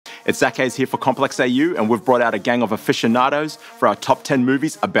It's Zac Hayse here for Complex AU, and we've brought out a gang of aficionados for our top 10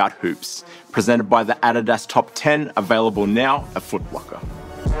 movies about hoops. Presented by the Adidas Top 10, available now at Foot Locker.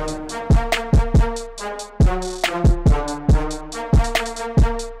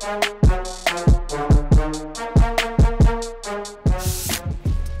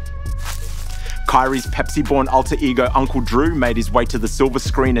 Kyrie's Pepsi-born alter ego Uncle Drew made his way to the silver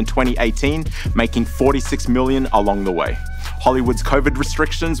screen in 2018, making $46 million along the way. Hollywood's COVID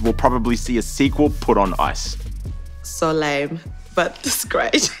restrictions will probably see a sequel put on ice. So lame, but it's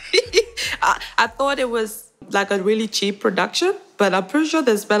great. I thought it was like a really cheap production, but I'm pretty sure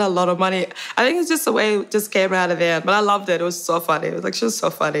they spent a lot of money. I think it's just the way it just came out of there, but I loved it. It was so funny. It was like just so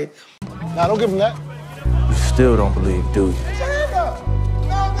funny. Nah, don't give him that. You still don't believe, do you?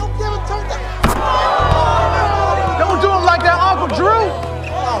 No, don't give it to him. Don't do him like that, Uncle Drew.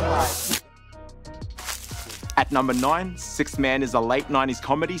 At number 9, Sixth Man is a late 90s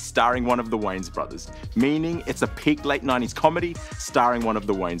comedy starring one of the Wayans brothers, meaning it's a peak late 90s comedy starring one of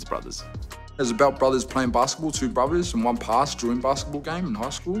the Wayans brothers. It's about brothers playing basketball, two brothers, and one passed during basketball game in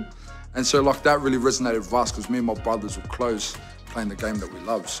high school. And so like that really resonated with us because me and my brothers were close playing the game that we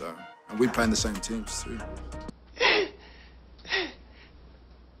love, so. And we play in the same teams too.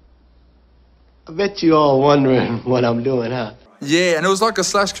 I bet you all wondering what I'm doing, huh? Yeah, and it was like a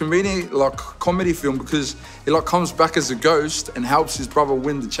comedy film because it like comes back as a ghost and helps his brother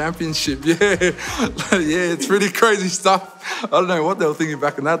win the championship. Yeah, yeah, it's really crazy stuff. I don't know what they were thinking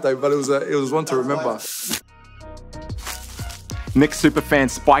back in that day, but it was one to remember. Nick superfan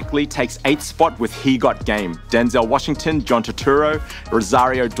Spike Lee takes 8th spot with He Got Game. Denzel Washington, John Turturro,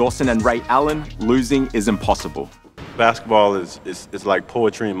 Rosario Dawson, and Ray Allen. Losing is impossible. Basketball is like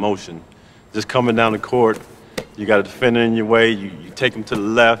poetry in motion. Just coming down the court. You got a defender in your way, you take him to the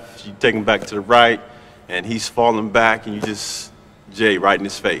left, you take him back to the right, and he's falling back, and you just, Jay, right in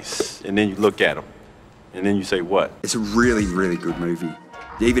his face. And then you look at him, and then you say, what? It's a really, really good movie.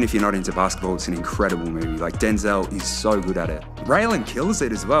 Even if you're not into basketball, it's an incredible movie. Like, Denzel is so good at it. Ray Allen kills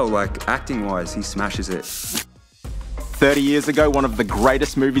it as well, like, acting-wise, he smashes it. 30 years ago, one of the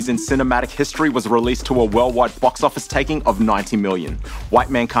greatest movies in cinematic history was released to a worldwide box office taking of 90 million. White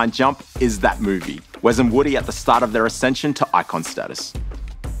Man Can't Jump is that movie. Wes and Woody at the start of their ascension to icon status.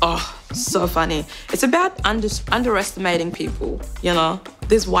 Oh, so funny. It's about underestimating people, you know?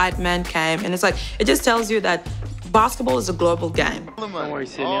 This white man came, and it's like, it just tells you that basketball is a global game. Don't worry,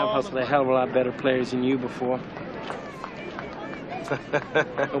 Sydney, I've hustled a hell of a lot better players than you before.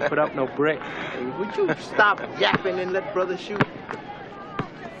 Don't put up no brick. Hey, would you stop yapping and let brother shoot?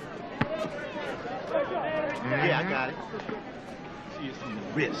 Yeah, I got it. See you some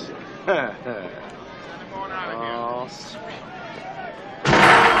wrist. Oh, sweet.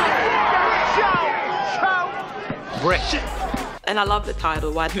 And I love the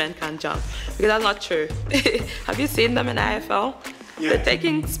title, White Man Can't Jump, because that's not true. Have you seen them in AFL? Yeah. They're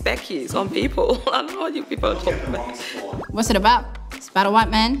taking speckies on people. I don't know what you people are talking about. What's it about? It's about a white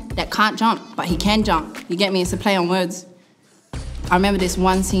man that can't jump, but he can jump. You get me? It's a play on words. I remember this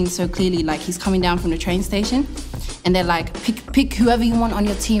one scene so clearly, like he's coming down from the train station and they're like, pick whoever you want on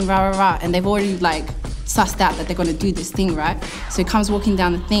your team, rah, rah, rah. And they've already like sussed out that they're gonna do this thing, right? So he comes walking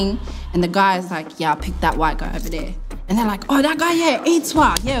down the thing and the guy's like, yeah, I'll pick that white guy over there. And they're like, oh, that guy, yeah,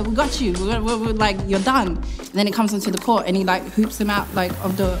 Aidswa, yeah, we got you. We're like, you're done. And then he comes onto the court and he like hoops him out like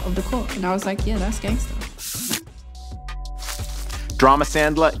of the court. And I was like, yeah, that's gangster. Drama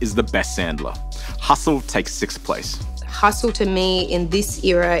Sandler is the best Sandler. Hustle takes 6th place. Hustle to me in this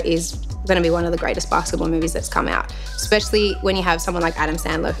era is going to be one of the greatest basketball movies that's come out, especially when you have someone like Adam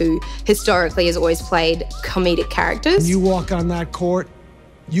Sandler who historically has always played comedic characters. When you walk on that court,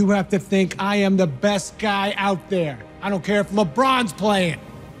 you have to think I am the best guy out there. I don't care if LeBron's playing.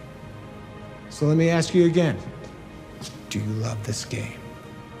 So let me ask you again. Do you love this game?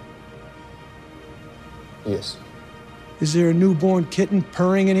 Yes. Is there a newborn kitten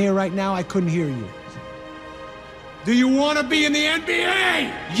purring in here right now? I couldn't hear you. Do you want to be in the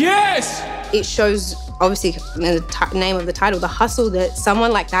NBA? Yes! It shows, obviously, in the name of the title, the hustle that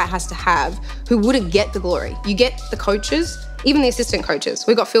someone like that has to have who wouldn't get the glory. You get the coaches, even the assistant coaches.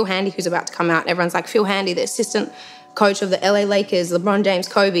 We've got Phil Handy who's about to come out. Everyone's like, Phil Handy, the assistant coach of the LA Lakers, LeBron James,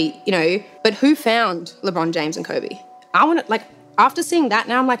 Kobe, you know. But who found LeBron James and Kobe? I want to, like, after seeing that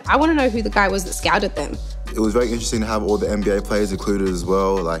now, I'm like, I want to know who the guy was that scouted them. It was very interesting to have all the NBA players included as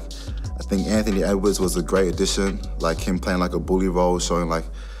well. Like, I think Anthony Edwards was a great addition, like him playing like a bully role, showing like,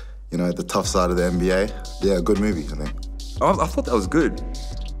 you know, the tough side of the NBA. Yeah, a good movie, I think. I thought that was good.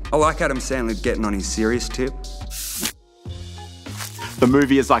 I like Adam Sandler getting on his serious tip. The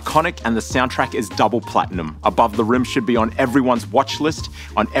movie is iconic and the soundtrack is double platinum. Above the Rim should be on everyone's watch list,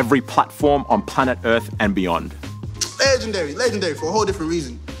 on every platform on planet Earth and beyond. Legendary for a whole different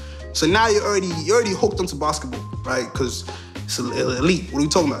reason. So now you're already hooked onto basketball, right? Because it's elite. What are we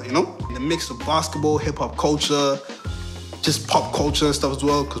talking about, you know? The mix of basketball, hip-hop culture, just pop culture and stuff as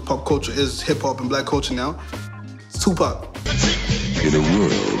well, because pop culture is hip-hop and black culture now. It's Tupac. In a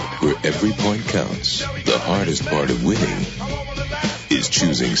world where every point counts, the hardest part of winning is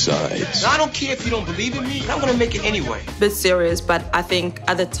choosing sides. Now, I don't care if you don't believe in me, I'm gonna make it anyway. Bit serious, but I think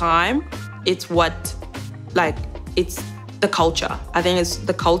at the time, it's the culture. I think it's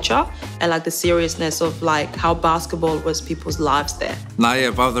the culture and like the seriousness of like how basketball was people's lives there. Nah, yeah,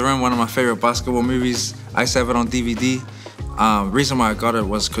 Above the Rim, one of my favorite basketball movies. I used to have it on DVD. Reason why I got it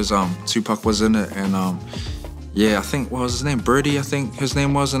was because Tupac was in it, and yeah, I think, what was his name? Birdie, I think his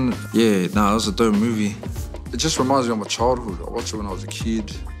name was, and yeah, nah, it was a dope movie. It just reminds me of my childhood. I watched it when I was a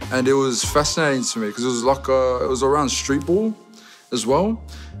kid, and it was fascinating to me because it was like it was around street ball as well.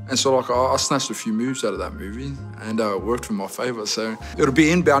 And so like I snatched a few moves out of that movie and it worked in my favor. So it would be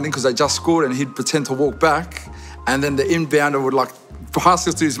inbounding because they just scored and he'd pretend to walk back, and then the inbounder would like pass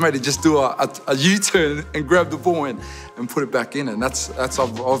it to his mate and just do a U-turn and grab the ball and put it back in. And that's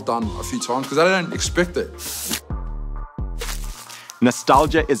I've done a few times because I don't expect it.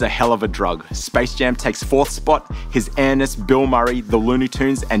 Nostalgia is a hell of a drug. Space Jam takes 4th spot, his airness, Bill Murray, the Looney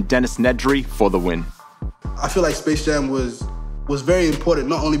Tunes, and Dennis Nedry for the win. I feel like Space Jam was very important,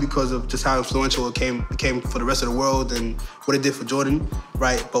 not only because of just how influential it became for the rest of the world and what it did for Jordan,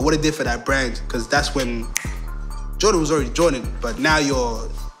 right? But what it did for that brand, because that's when Jordan was already Jordan, but now you're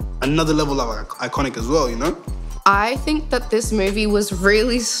another level of iconic as well, you know? I think that this movie was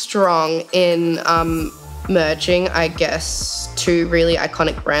really strong in merging, I guess, two really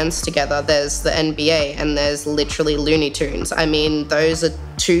iconic brands together. There's the NBA and there's literally Looney Tunes. I mean, those are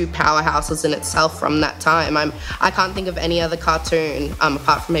two powerhouses in itself from that time. I can't think of any other cartoon,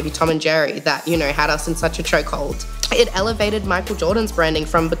 apart from maybe Tom and Jerry, that, you know, had us in such a chokehold. It elevated Michael Jordan's branding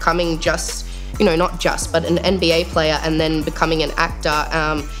from becoming just, you know, not just, but an NBA player and then becoming an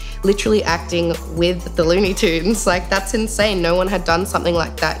actor, literally acting with the Looney Tunes. Like, that's insane. No one had done something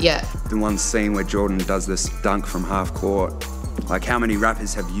like that yet. The one scene where Jordan does this dunk from half court, like how many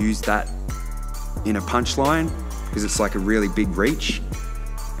rappers have used that in a punchline? Because it's like a really big reach.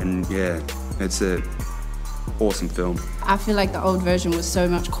 And yeah, it's an awesome film. I feel like the old version was so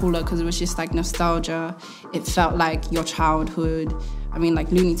much cooler because it was just like nostalgia. It felt like your childhood. I mean,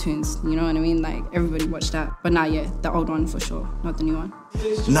 like Looney Tunes, you know what I mean? Like, everybody watched that. But nah, yeah, the old one for sure, not the new one.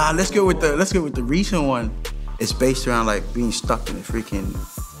 Nah, let's go with the recent one. It's based around like being stuck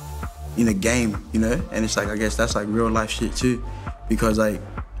in a game, you know? And it's like, I guess that's like real life shit too, because like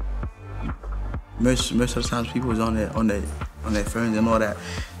most of the times people was on their phones and all that.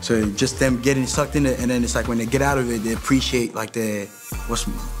 So just them getting sucked in it, and then it's like when they get out of it, they appreciate like what's,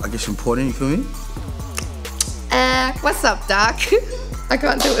 I guess, important. You feel me? What's up, Doc? I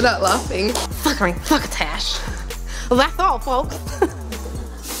can't do it without laughing. Fuck-a-tash. Well, that's all, folks.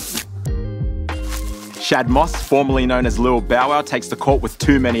 Shad Moss, formerly known as Lil Bow Wow, takes the court with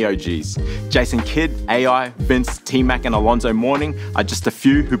too many OGs. Jason Kidd, AI, Vince, T-Mac and Alonzo Mourning are just a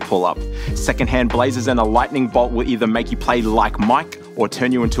few who pull up. Secondhand blazers and a lightning bolt will either make you play like Mike or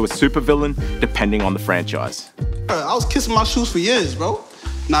turn you into a supervillain, depending on the franchise. I was kissing my shoes for years, bro.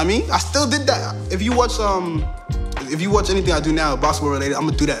 Know what I mean? I still did that. If you watch anything I do now, basketball related, I'm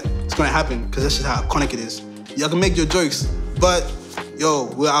gonna do that. It's gonna happen, because that's just how iconic it is. Y'all can make your jokes, but yo,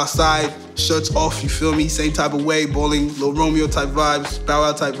 we're outside, shirts off, you feel me? Same type of way, bowling, Lil Romeo type vibes, Bow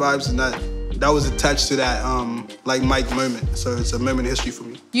Wow type vibes, and that was attached to that like Mike moment. So it's a moment in history for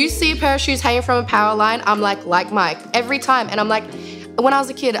me. You see a pair of shoes hanging from a power line, I'm like Mike, every time. And I'm like, when I was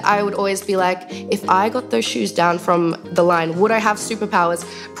a kid, I would always be like, if I got those shoes down from the line, would I have superpowers?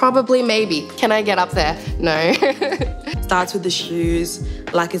 Probably, maybe. Can I get up there? No. Starts with the shoes,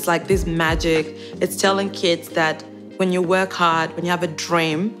 like it's like this magic. It's telling kids that when you work hard, when you have a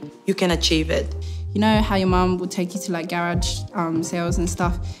dream, you can achieve it. You know how your mom would take you to like garage sales and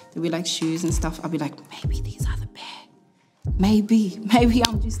stuff? There'd be like shoes and stuff. I'd be like, maybe these are the pair. Maybe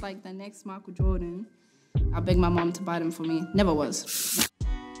I'm just like the next Michael Jordan. I begged my mom to buy them for me. Never was.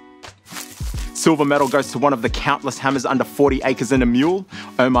 Silver medal goes to one of the countless hammers under 40 acres and a mule.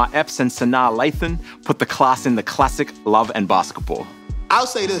 Omar Epps and Sanaa Lathan put the class in the classic Love and Basketball. I'll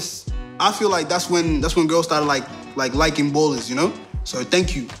say this. I feel like that's when girls started like liking ballers, you know? So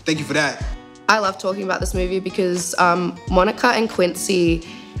thank you for that. I love talking about this movie because Monica and Quincy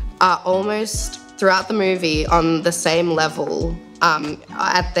are almost throughout the movie on the same level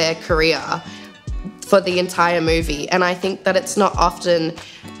at their career. for the entire movie. And I think that it's not often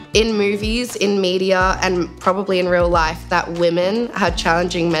in movies, in media, and probably in real life that women are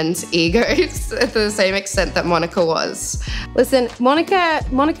challenging men's egos to the same extent that Monica was. Listen, Monica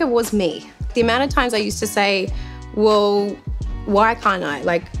was me. The amount of times I used to say, well, why can't I?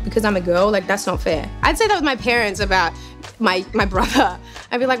 Like, because I'm a girl, like, that's not fair. I'd say that with my parents about my brother.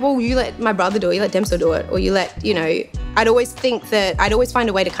 I'd be like, well, you let my brother do it, you let Dempsey do it, or you let, you know, I'd always find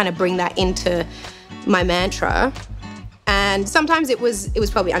a way to kind of bring that into my mantra. And sometimes it was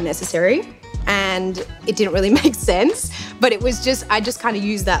probably unnecessary and it didn't really make sense, but it was just, I just kind of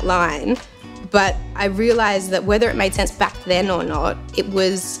used that line. But I realized that whether it made sense back then or not,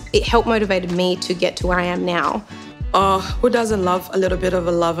 it helped motivated me to get to where I am now. Oh, who doesn't love a little bit of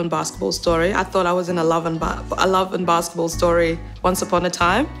a love and basketball story? I thought I was in a love and basketball story once upon a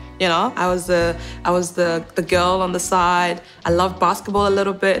time. You know, I was the girl on the side. I loved basketball a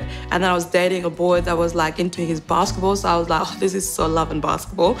little bit, and then I was dating a boy that was like into his basketball. So I was like, oh, this is so love and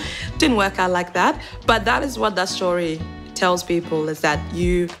basketball. Didn't work out like that, but that is what that story tells people, is that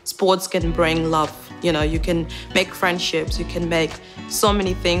sports can bring love. You know, you can make friendships, you can make so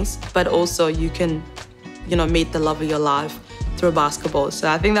many things, but also you can, you know, meet the love of your life through basketball. So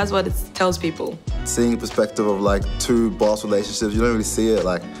I think that's what it tells people. Seeing the perspective of like two boss relationships, you don't really see it.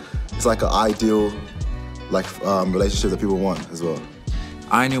 Like, it's like an ideal relationship that people want as well.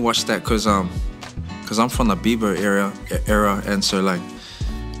 I only watched that because I'm from the Bieber era, and so like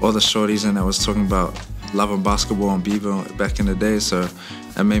all the shorties and I was talking about love and basketball and Bieber back in the day, so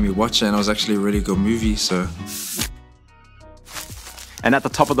it made me watch it, and it was actually a really good movie. So. And at the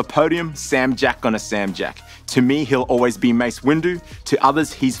top of the podium, Sam Jack on a Sam Jack. To me, he'll always be Mace Windu. To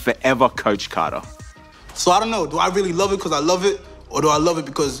others, he's forever Coach Carter. So I don't know, do I really love it because I love it, or do I love it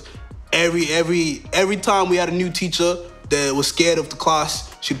because every time we had a new teacher that was scared of the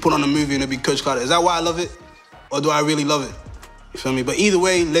class, she'd put on a movie and it'd be Coach Carter. Is that why I love it, or do I really love it? You feel me? But either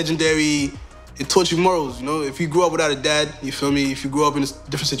way, legendary, it taught you morals, you know? If you grew up without a dad, you feel me? If you grew up in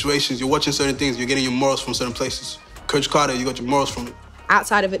different situations, you're watching certain things, you're getting your morals from certain places. Coach Carter, you got your morals from it.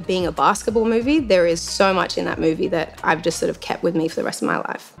 Outside of it being a basketball movie, there is so much in that movie that I've just sort of kept with me for the rest of my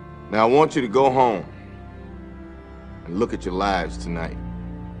life. Now I want you to go home and look at your lives tonight.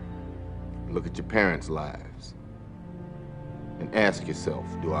 Look at your parents' lives. And ask yourself,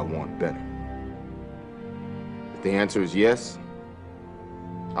 do I want better? If the answer is yes,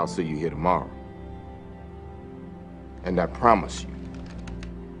 I'll see you here tomorrow. And I promise you,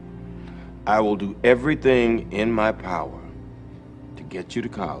 I will do everything in my power to get you to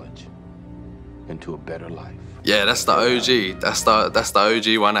college and to a better life. Yeah, that's the OG. That's the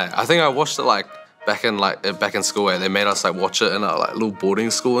OG one. I think I watched it like back in school, where they made us like watch it in a like little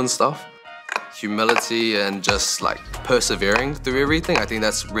boarding school and stuff. Humility and just like persevering through everything. I think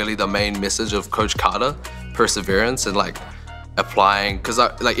that's really the main message of Coach Carter. Perseverance and like applying, because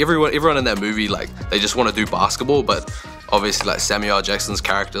like everyone in that movie, like they just want to do basketball, but obviously like Samuel L. Jackson's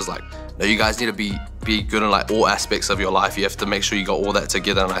character's like, no, you guys need to be good in like all aspects of your life. You have to make sure you got all that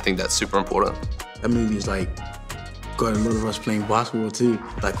together, and I think that's super important. That movie is like got a lot of us playing basketball too,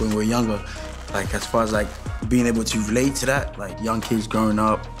 like when we were younger. Like as far as like being able to relate to that, like young kids growing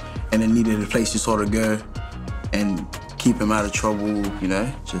up and then needed a place to sort of go and keep them out of trouble, you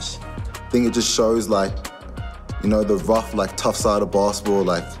know, just. I think it just shows like, you know, the rough, like tough side of basketball.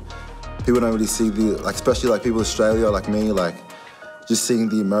 Like people don't really see like especially like people in Australia, like me, like just seeing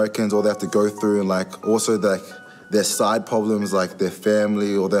the Americans, all they have to go through, and like also like their side problems, like their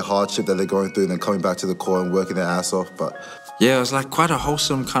family or their hardship that they're going through, and then coming back to the court and working their ass off. But yeah, it was like quite a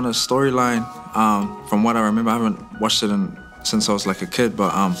wholesome kind of storyline. From what I remember, I haven't watched it since I was like a kid,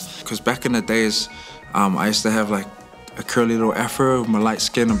 but because back in the days, I used to have like a curly little afro with my light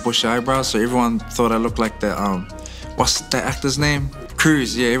skin and bushy eyebrows, so everyone thought I looked like the what's that actor's name?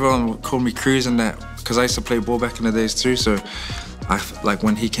 Cruz. Yeah, everyone called me Cruz and that, because I used to play ball back in the days too. So like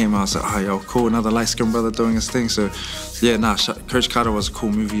when he came out, I was like, oh yo, cool, another light-skinned brother doing his thing. So yeah, nah, Coach Carter was a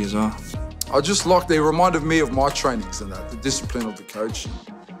cool movie as well. I just liked it. It reminded me of my trainings and that, the discipline of the coach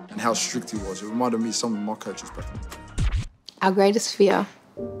and how strict he was. It reminded me of some of my coaches back then. Our greatest fear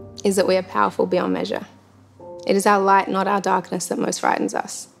is that we are powerful beyond measure. It is our light, not our darkness, that most frightens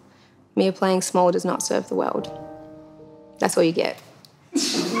us. Mere playing small does not serve the world. That's all you get.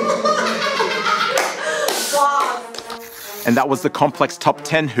 And that was the Complex Top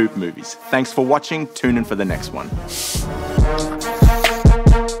 10 Hoop Movies. Thanks for watching. Tune in for the next one.